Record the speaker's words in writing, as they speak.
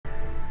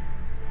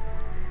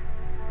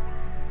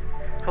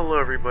Hello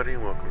everybody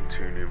and welcome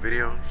to a new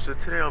video. So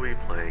today I'll be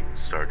playing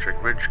Star Trek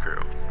Bridge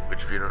Crew,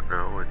 which if you don't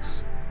know,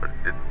 it's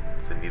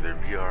in either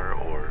VR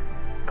or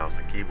mouse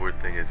and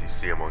keyboard thing. As you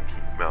see, I'm on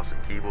mouse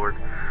and keyboard,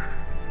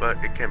 but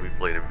it can be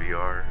played in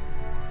VR.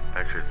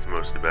 Actually, it's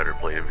mostly better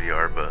played in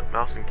VR, but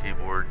mouse and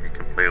keyboard you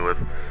can play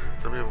with.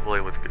 Some people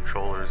play with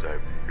controllers.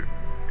 I've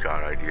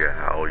got idea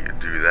how you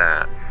do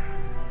that,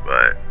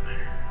 but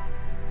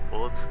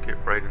well, let's get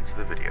right into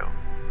the video.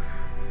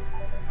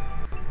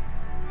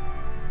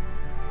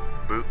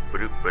 Boop ba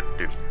doop ba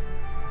doop.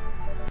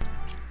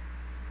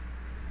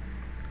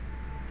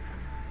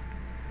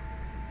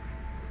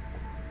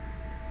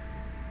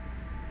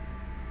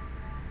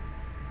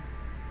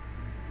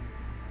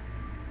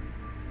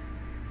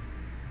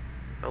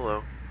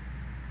 Hello.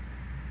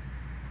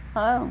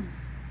 Oh.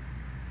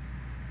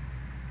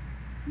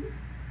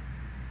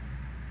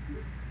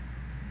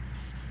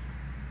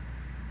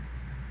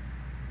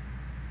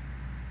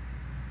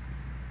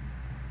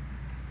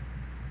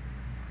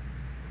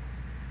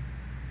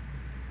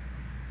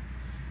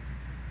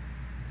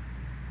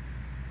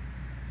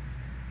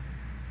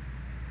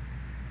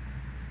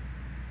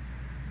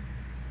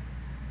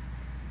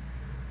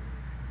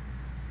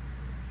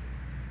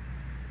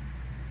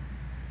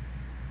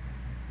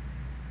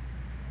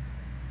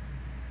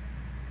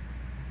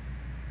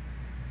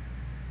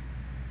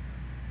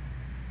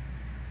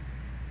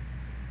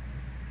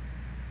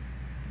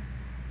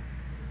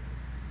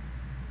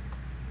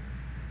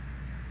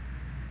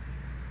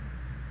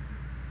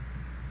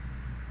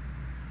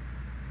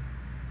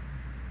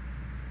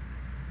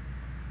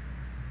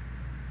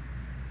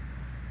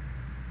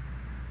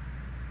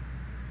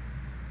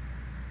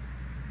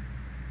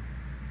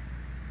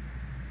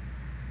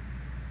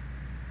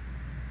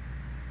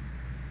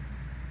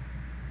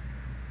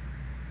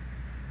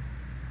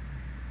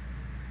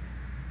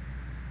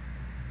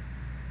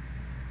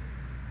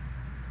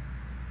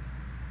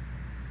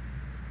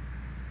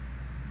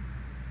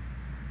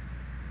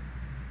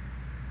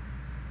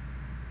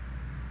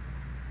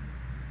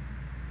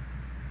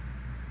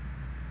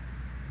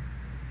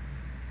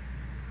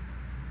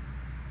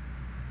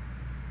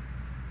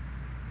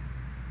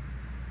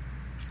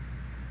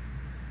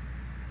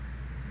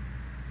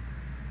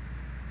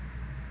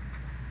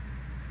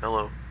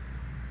 Hello.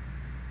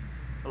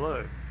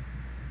 Hello.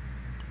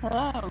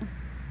 Hello.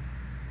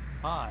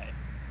 Hi.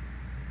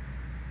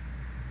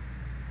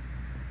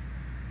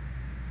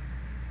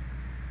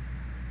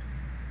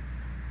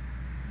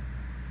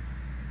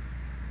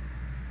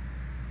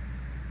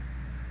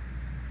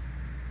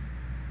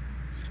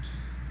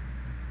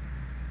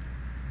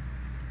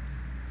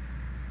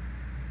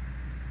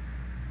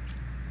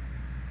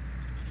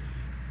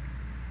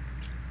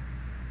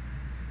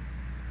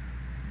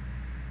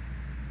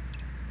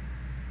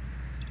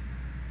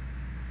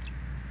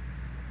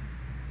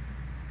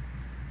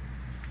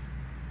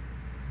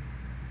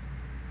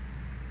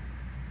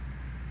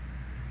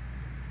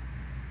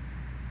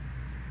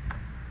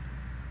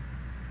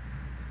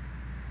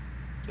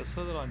 Just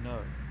so that I know,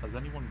 has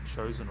anyone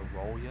chosen a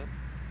role yet?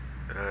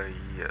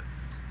 Yes.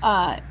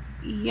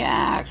 Yeah,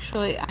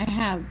 actually, I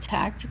have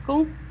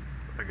tactical.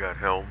 I got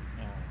helm.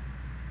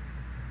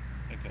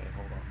 Oh. Okay,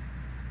 hold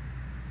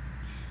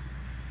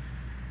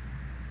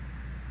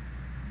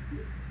on.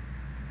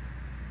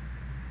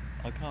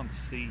 I can't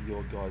see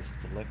your guys'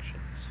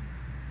 selections.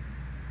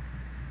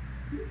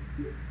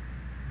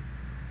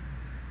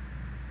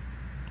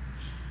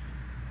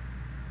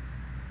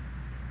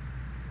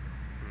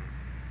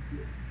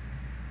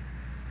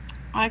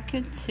 I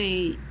could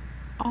see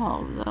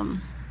all of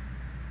them.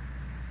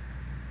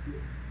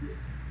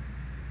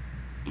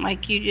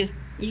 Like you just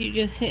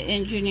hit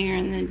engineer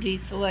and then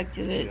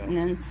deselected it and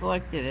then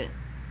selected it.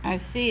 I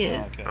see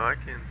it. Okay. Oh, I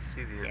can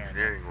see the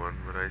engineering one,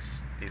 but I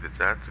see the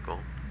tactical.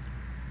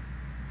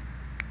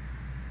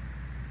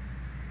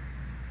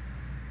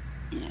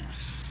 Yeah.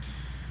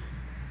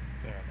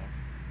 Fair enough.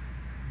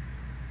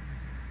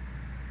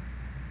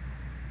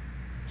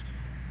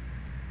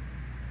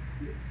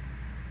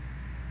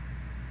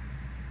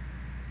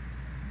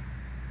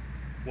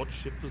 What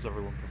ship does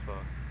everyone prefer?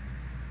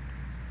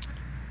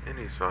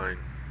 Any's fine.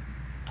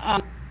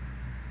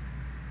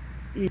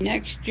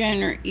 Next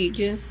Gen or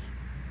Aegis.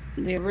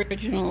 The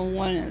original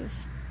one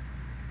is.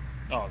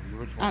 Oh, the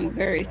original I'm one.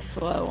 very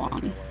slow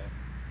on.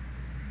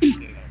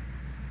 Yeah.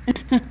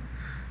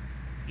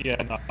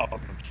 Yeah, no, I'm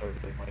going to show it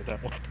anyway,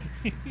 don't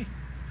worry.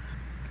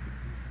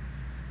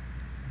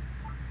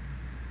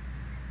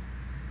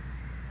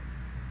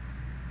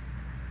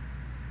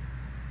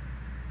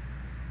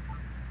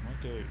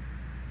 Might go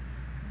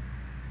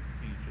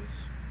Aegis.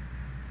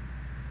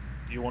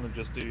 Do you want to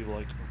just do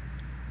like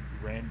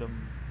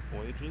random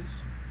voyages?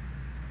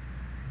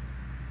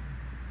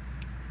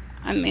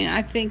 I mean,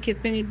 I think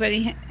if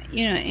anybody,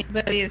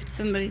 if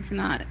somebody's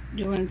not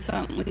doing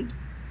something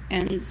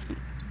and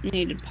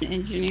need to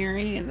engineer,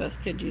 any of us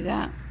could do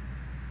that.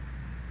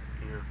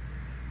 Yeah.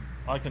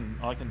 I can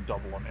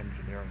double on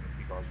engineering if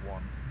you guys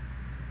want.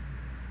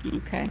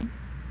 Okay.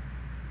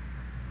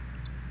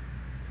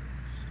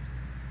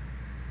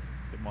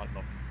 It might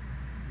not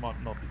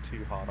might not be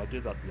too hard. I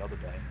did that the other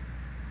day.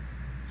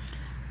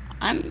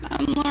 I'm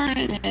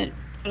learning it,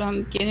 but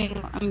I'm getting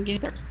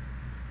there.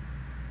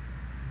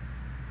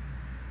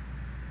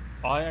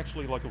 I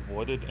actually like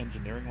avoided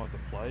engineering like the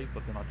plague,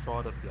 but then I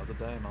tried it the other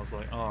day and I was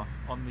like, oh,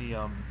 on the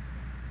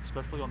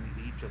especially on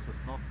the Aegis,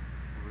 it's not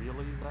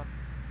really that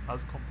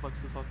as complex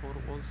as I thought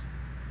it was.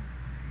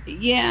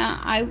 Yeah,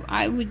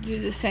 I would do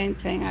the same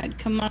thing. I'd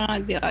come on,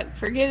 I'd be like,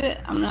 forget it,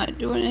 I'm not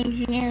doing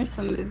engineer,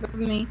 somebody better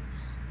than me.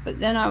 But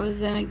then I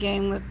was in a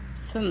game with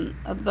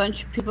a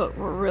bunch of people that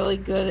were really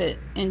good at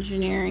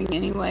engineering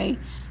anyway,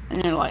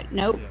 and they're like,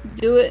 nope,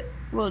 do it.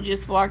 We'll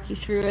just walk you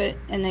through it,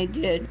 and they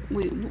did.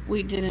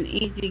 We did an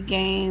easy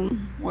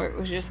game where it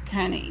was just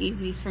kind of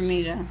easy for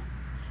me to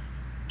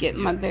get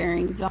my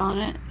bearings on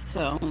it.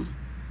 So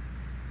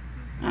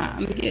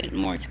I'm getting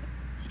more.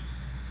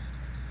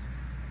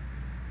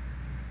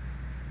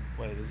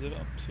 Wait, is it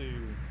up to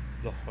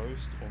the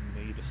host or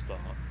me to start?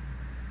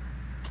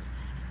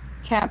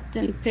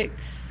 Captain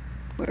picks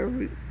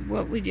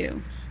what we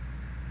do.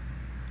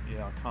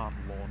 Yeah, I can't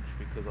launch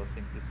because I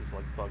think this is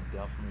like bugged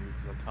out for me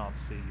because I can't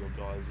see your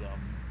guys'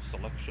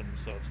 selection,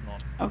 so it's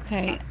not.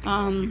 Okay.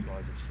 Like you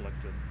guys have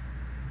selected.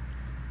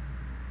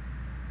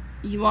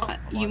 You want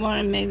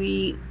to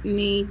maybe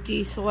me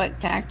deselect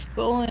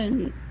tactical,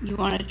 and you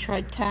want to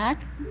try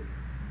tac?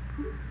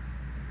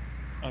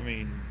 I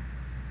mean,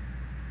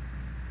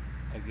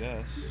 I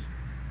guess.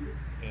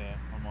 Yeah,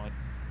 I might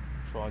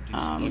try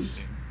deselecting.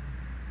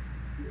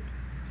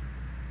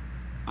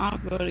 I'll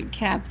go to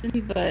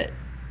captain, but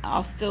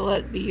I'll still let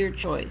it be your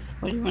choice.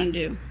 What do you want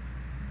to do?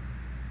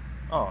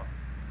 Oh,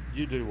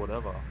 you do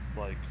whatever.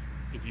 Like,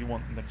 if you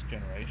want next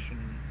generation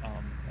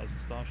as a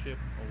starship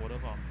or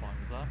whatever, I'm fine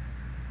with that.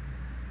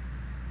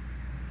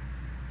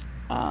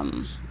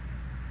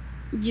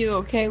 You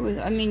okay with?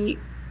 I mean,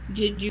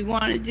 did you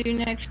want to do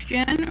next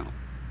gen,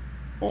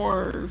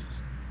 or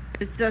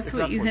is that's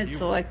what you had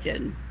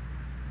selected?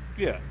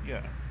 Yeah.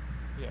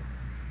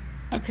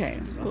 Okay,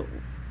 well,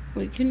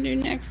 we can do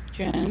next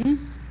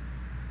gen.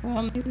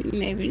 Well,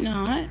 maybe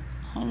not.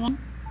 Hold on.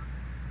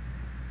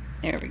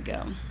 There we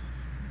go.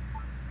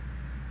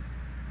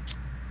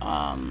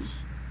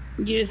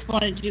 You just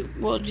want to do?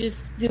 We'll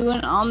just do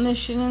an all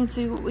mission and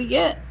see what we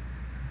get.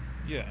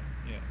 Yeah.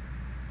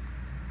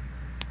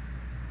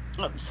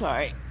 Oh,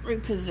 sorry.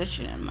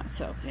 Repositioning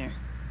myself here.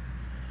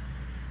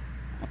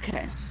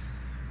 Okay.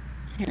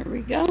 Here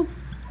we go.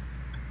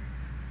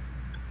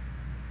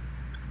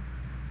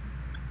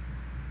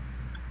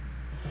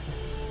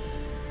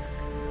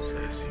 So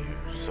as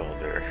you saw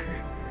there,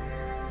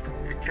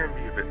 it can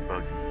be a bit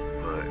buggy,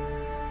 but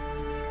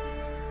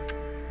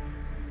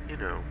you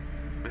know,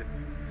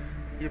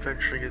 you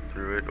eventually get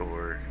through it,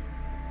 or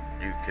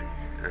you can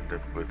end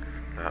up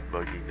with that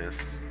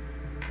bugginess.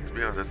 To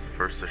be honest, that's the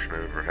first session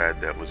I've ever had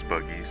that was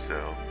buggy,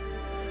 so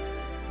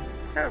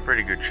I have a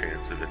pretty good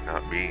chance of it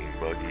not being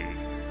buggy.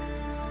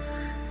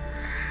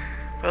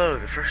 Oh,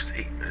 the first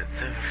 8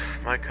 minutes of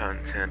my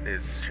content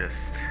is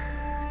just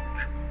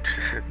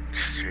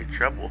straight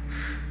trouble.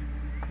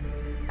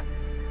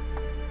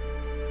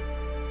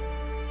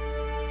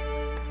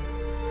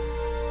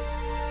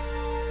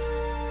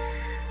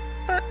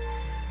 But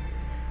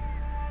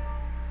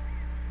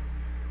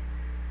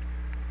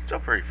still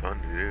pretty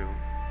fun to do.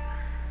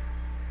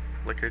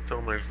 Like I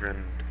told my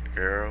friend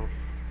Arrow,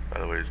 by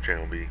the way, his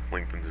channel will be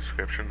linked in the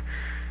description,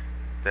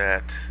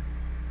 that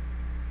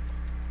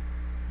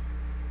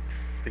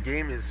the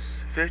game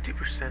is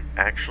 50%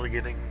 actually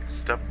getting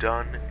stuff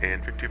done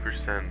and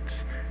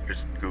 50%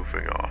 just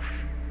goofing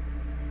off.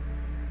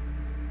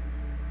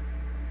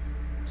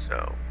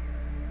 So,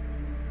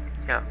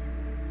 yeah.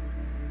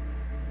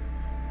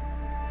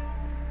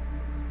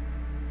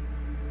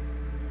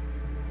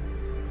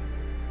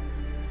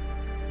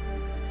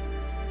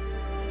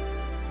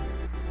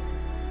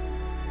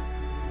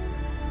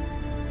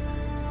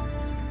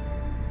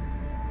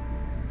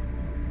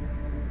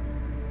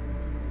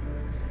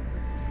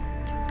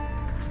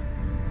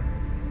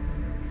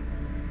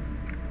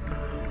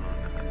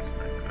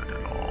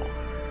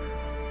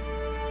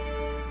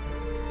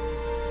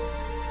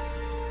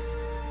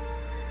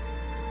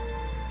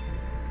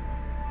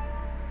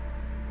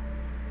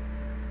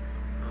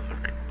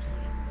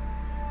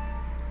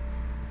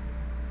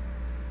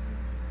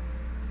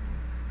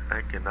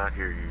 I cannot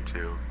hear you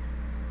two.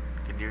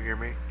 Can you hear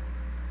me?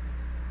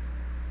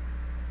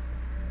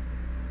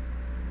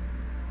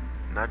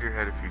 Nod your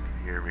head if you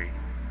can hear me,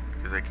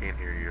 because I can't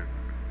hear you.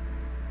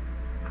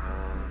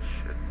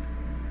 Shit.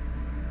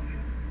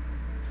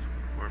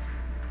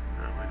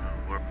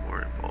 Warp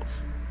or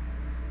impulse.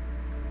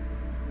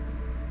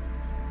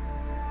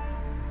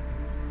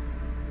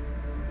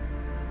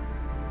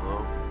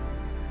 Hello?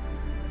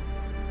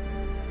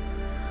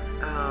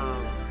 Oh,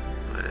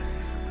 I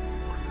see something.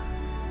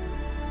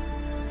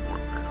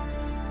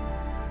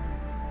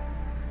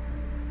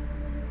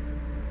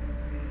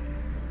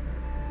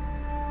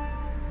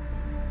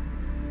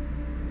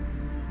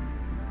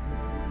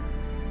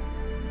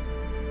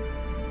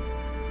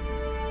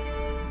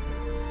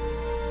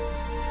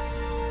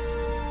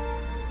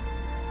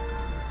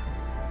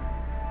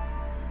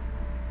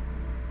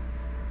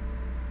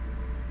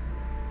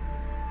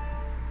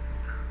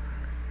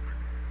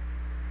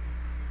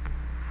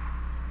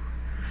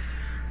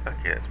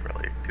 Okay, that's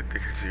probably a good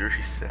thing to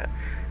reset.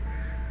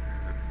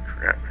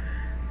 Crap.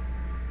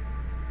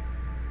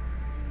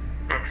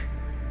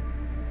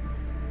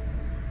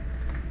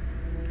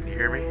 Can you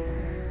hear me?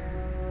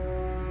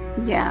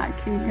 Yeah, I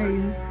can hear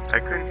you. I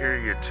couldn't hear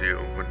you too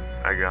when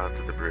I got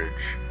to the bridge.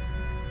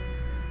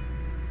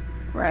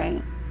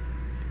 Right.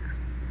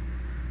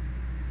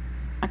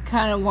 I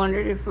kind of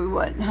wondered if we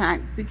wasn't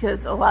hacked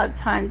because a lot of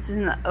times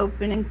in the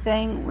opening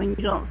thing, when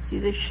you don't see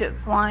the ship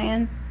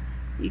flying,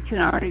 you can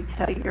already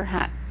tell you're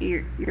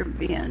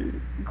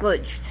being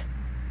glitched.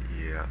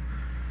 Yeah.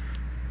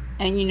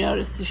 And you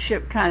notice the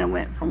ship kind of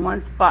went from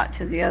one spot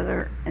to the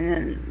other, and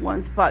then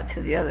one spot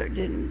to the other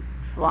didn't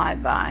fly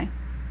by.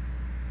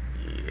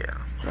 Yeah.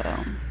 So.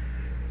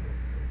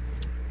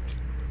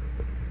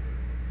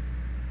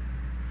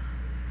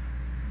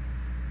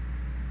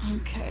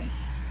 Okay.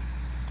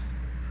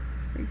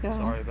 Here we go.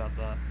 Sorry about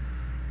that.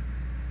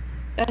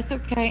 That's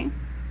okay.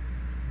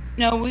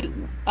 No,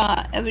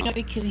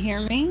 everybody can hear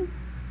me.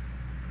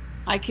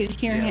 I could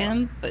hear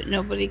him, but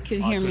nobody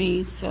could hear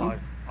me, so.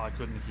 I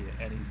couldn't hear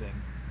anything.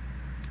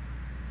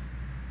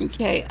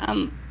 Okay,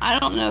 I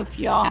don't know if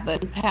y'all,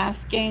 but in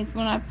past games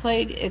when I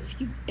played,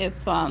 if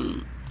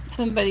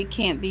somebody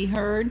can't be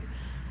heard,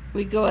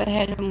 we go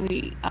ahead and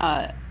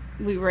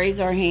we raise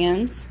our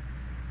hands.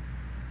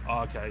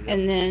 Okay. Yep.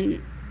 And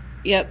then,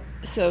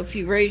 so if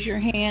you raise your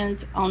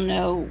hands,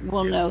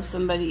 we'll know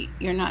somebody,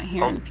 you're not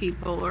hearing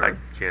people or. I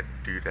can't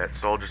do that,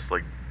 so I'll just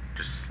slam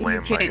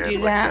my head can't do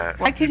like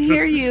that. I could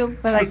hear you,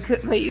 but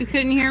you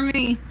couldn't hear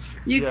me.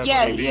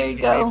 There you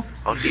go.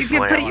 I'll just you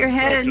can put your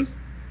head.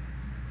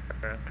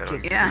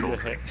 Yeah.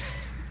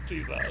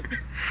 Too bad.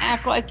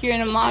 Act like you're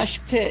in a mosh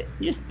pit.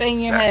 Just bang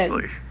your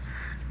Exactly. head.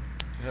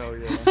 Hell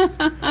yeah.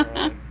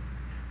 Right.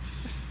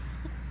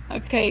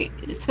 Okay,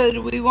 so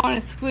do we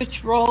want to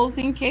switch roles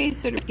in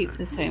case, or do we keep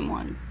the same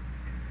ones?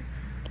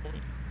 We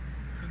can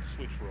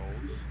switch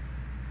roles.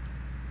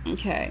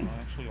 Okay. I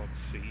actually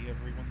see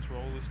everyone's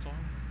role this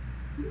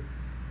time.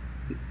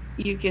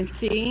 You can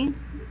see?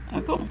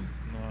 Oh, cool. No,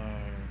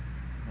 I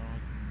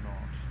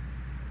cannot.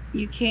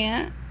 You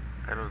can't?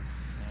 I don't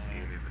see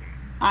anything.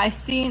 I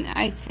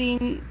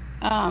seen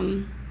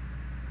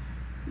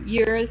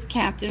you're as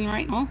captain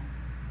right now.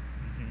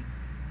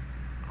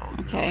 I'll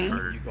Okay. go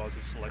for, You guys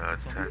have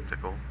selected something?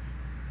 tactical.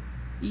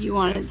 You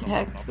wanted Something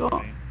up tactical?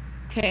 for me.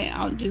 Okay,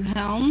 I'll do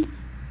helm.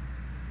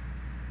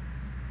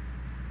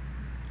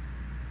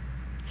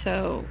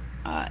 So,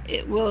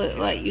 will it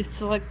let you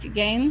select a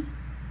game?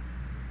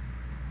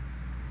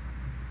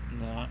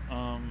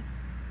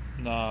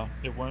 No,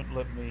 it won't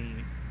let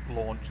me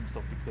launch and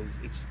stuff because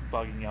it's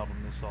bugging out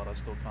on this side. I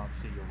still can't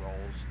see your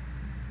roles,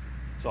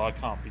 so I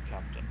can't be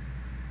captain.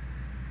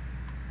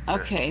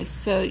 Okay,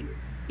 so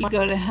you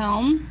go to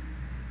helm.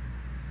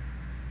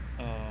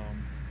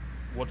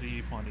 What do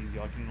you find easy?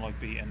 I can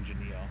be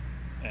engineer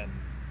and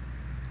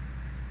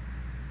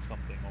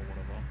something or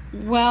whatever.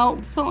 Well,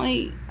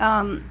 definitely.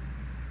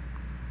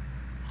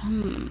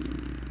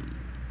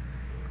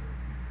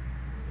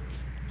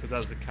 Because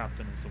as the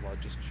captain and stuff, I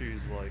just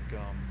choose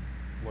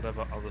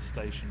whatever other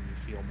station you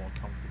feel more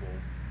comfortable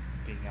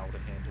being able to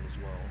handle as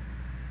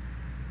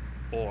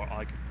well. Or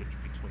I could switch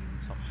between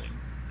something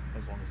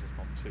as long as it's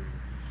not too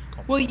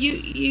complex. Well,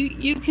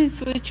 you can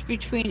switch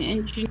between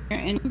engineer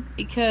and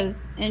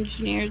because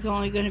engineer's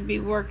only going to be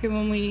working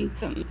when we need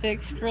something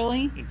fixed,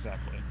 really.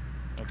 Exactly.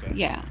 Okay.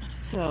 Yeah.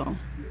 So.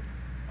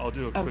 I'll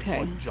do a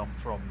quick jump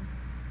from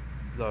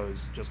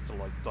those just to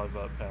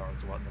divert power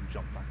as well, and then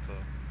jump back to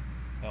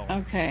helm.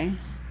 Okay.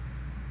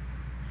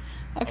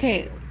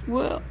 Okay.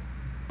 Well,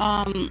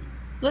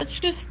 we'll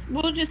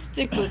just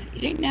stick with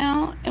it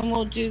now, and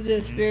we'll do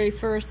this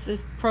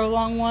this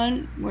prolong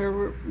one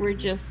where we're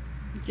just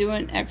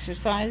doing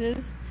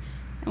exercises,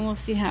 and we'll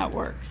see how it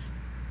works.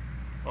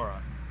 All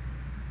right.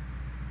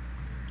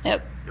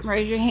 Yep.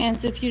 Raise your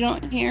hands if you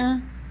don't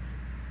hear.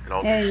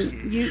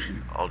 And you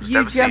have a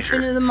jump seizure.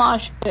 into the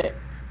mosh pit.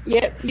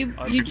 Yep.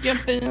 You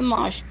jump into the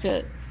mosh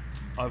pit.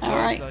 I've All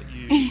heard right. that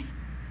you.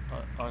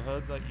 I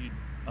heard that you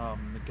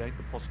negate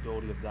the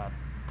possibility of that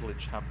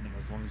glitch happening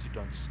as long as you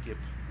don't skip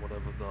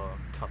whatever the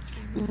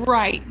cutscene is.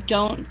 Right.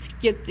 Don't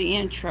skip the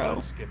intro.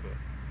 Don't skip it.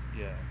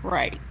 Yeah.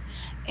 Right.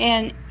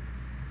 And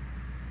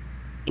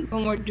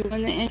when we're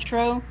doing the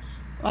intro,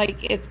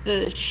 if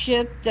the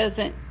ship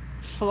doesn't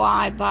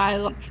fly by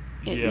like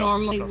it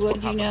normally that's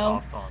would, what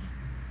last time.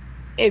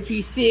 If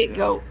you see it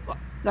go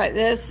like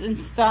this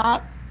and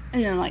stop,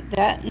 and then like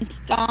that and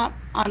stop,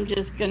 I'm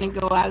just going to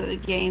go out of the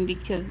game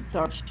because it's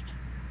arched.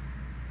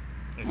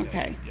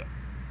 Okay. Yep.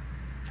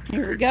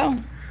 Here we go.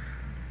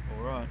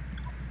 All right.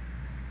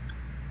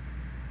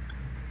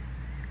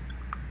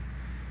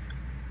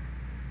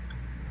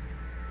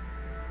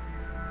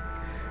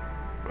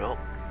 Well,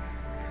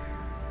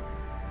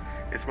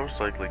 it's most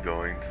likely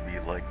going to be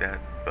like that,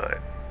 but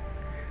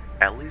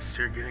at least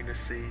you're getting to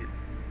see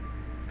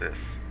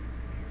this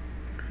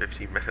for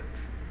 15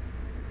 minutes.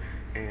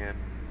 And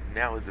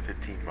now is the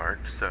 15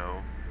 mark,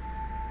 so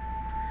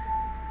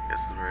this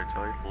is where I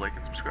tell you to like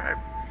and subscribe.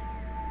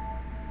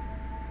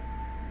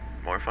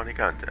 More funny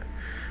content.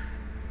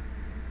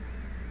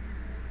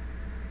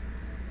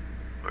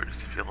 or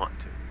just if you want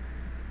to.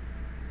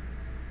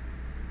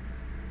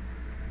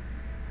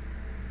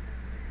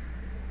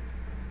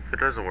 If it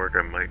doesn't work,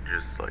 I might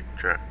just like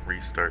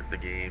restart the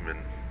game and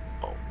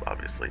I'll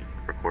obviously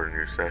record a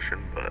new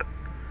session, but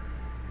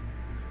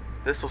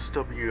this will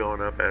still be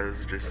going up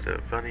as just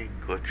a funny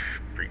glitch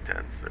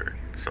pretense or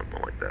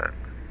something like that.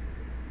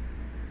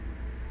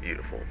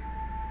 Beautiful.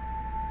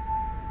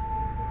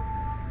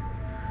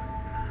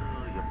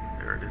 Oh,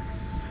 yep, there it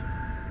is.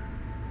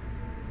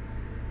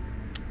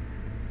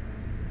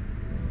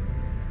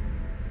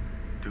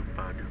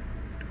 Doopa-doop,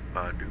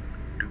 doopa-doop,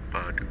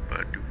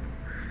 doopa-doopa-doop.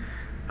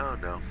 Oh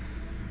no.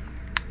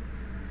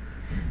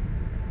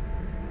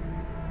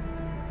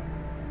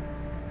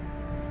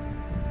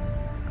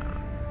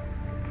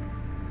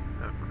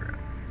 Oh crap.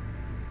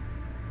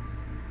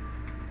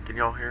 Can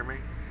y'all hear me?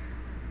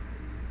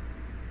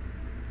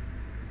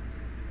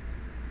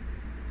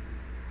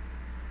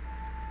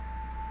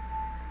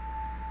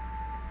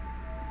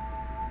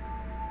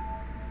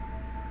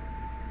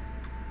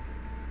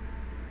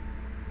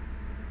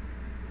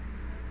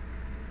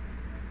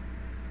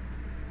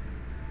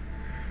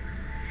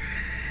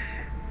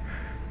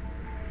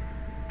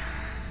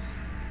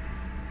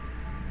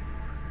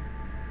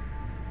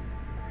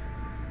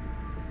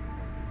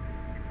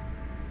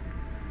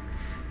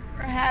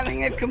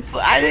 Having a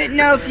complete. I didn't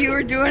know if you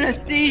were doing a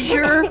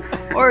seizure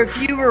or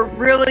if you were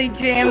really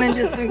jamming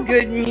to some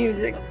good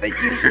music, but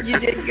you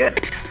did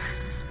good.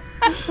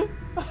 That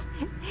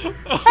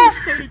was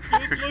pretty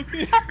good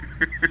looking.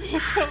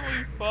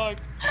 Holy fuck.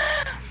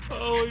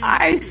 Holy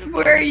I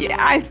swear,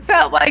 I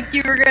felt like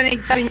you were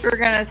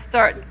gonna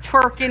start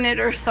twerking it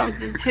or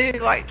something too.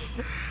 Like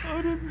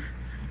I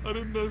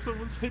didn't know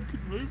someone's head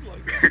could move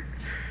like that.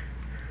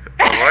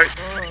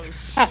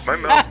 My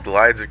mouse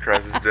glides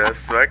across his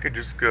desk, so I could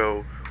just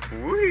go,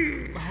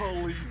 wee.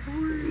 Holy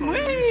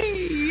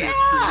wee,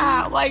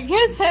 yeah. Like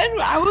his head,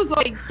 I was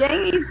like,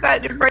 dang, he's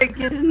about to break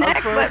his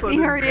neck. Let me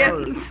hurry up.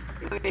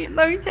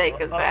 Let me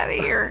take us out of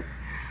here.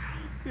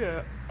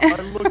 Yeah, I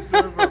looked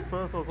over at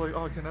first, I was like,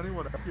 oh, can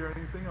anyone hear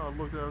anything? I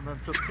looked over and then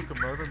just took a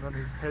moment, and then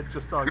his head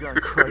just started going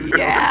crazy.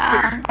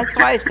 Yeah, that's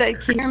why I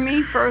said, can you hear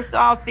me first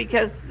off,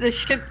 because the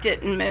ship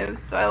didn't move,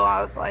 so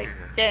I was like,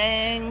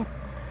 dang.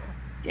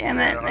 Damn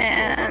it,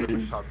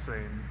 man.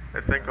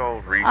 I think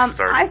I'll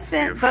restart. I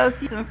sent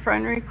both you some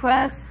friend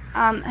requests.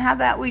 How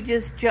about we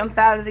just jump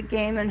out of the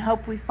game and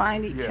hope we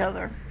find each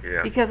other?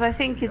 Yeah. Because I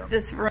think it's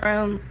this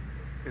room.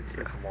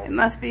 It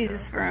must be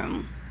this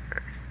room.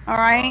 Okay.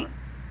 Alright?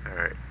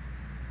 Alright.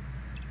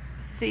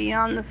 See you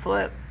on the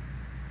flip.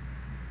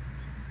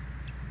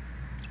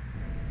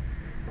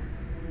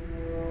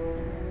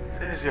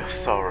 As you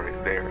saw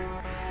right there.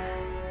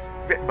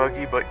 Bit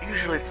buggy, but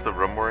usually it's the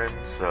room we're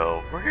in,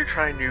 so we're gonna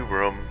try a new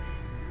room.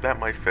 That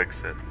might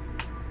fix it.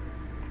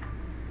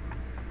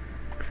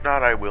 If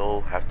not, I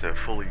will have to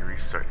fully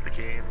restart the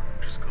game.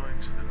 I'm just going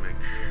to make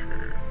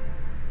sure.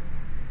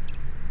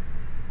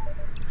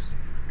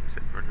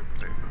 Exit for new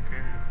flame,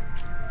 okay.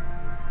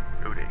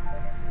 Loading.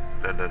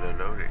 Loading.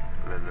 Loading.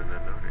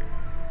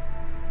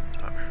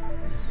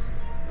 Options.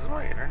 Is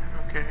my internet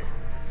okay?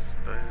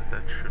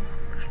 That should work.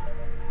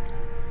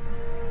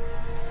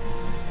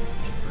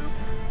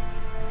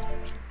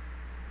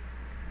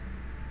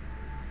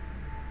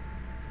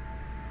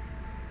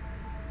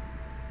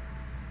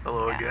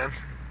 Hello again.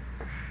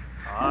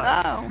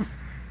 Hello.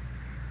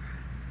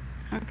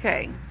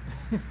 Okay.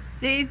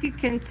 See if you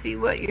can see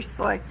what you're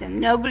selecting.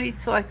 Nobody's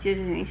selected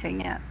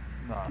anything yet.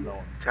 No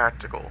one.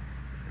 Tactical.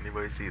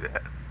 Anybody see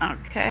that?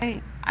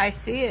 Okay. I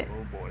see it.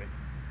 Oh boy.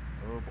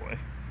 Oh boy.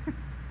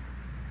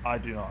 I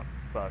do not,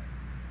 but...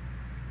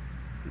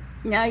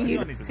 Now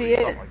you see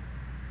it.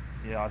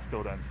 Yeah, I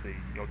still don't see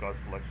your guys'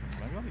 selection.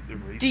 Maybe I need to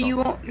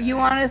restart. Do you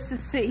want us to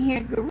sit here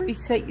and go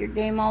reset your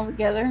game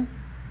altogether?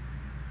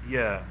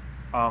 Yeah.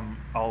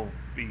 I'll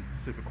be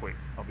super quick.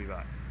 I'll be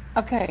back.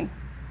 Okay.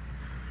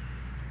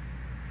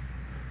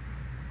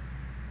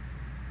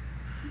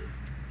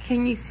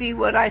 Can you see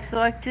what I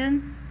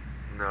selected?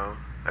 No.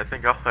 I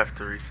think I'll have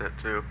to reset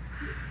too.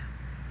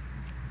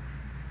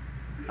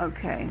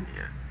 Okay.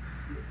 Yeah.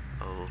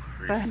 I'll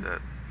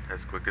reset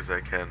as quick as I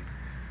can.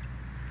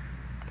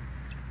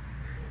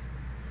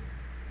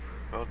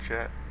 Well,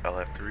 chat, I'll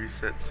have to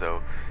reset,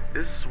 so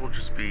this will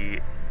just be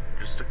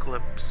a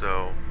clip,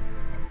 so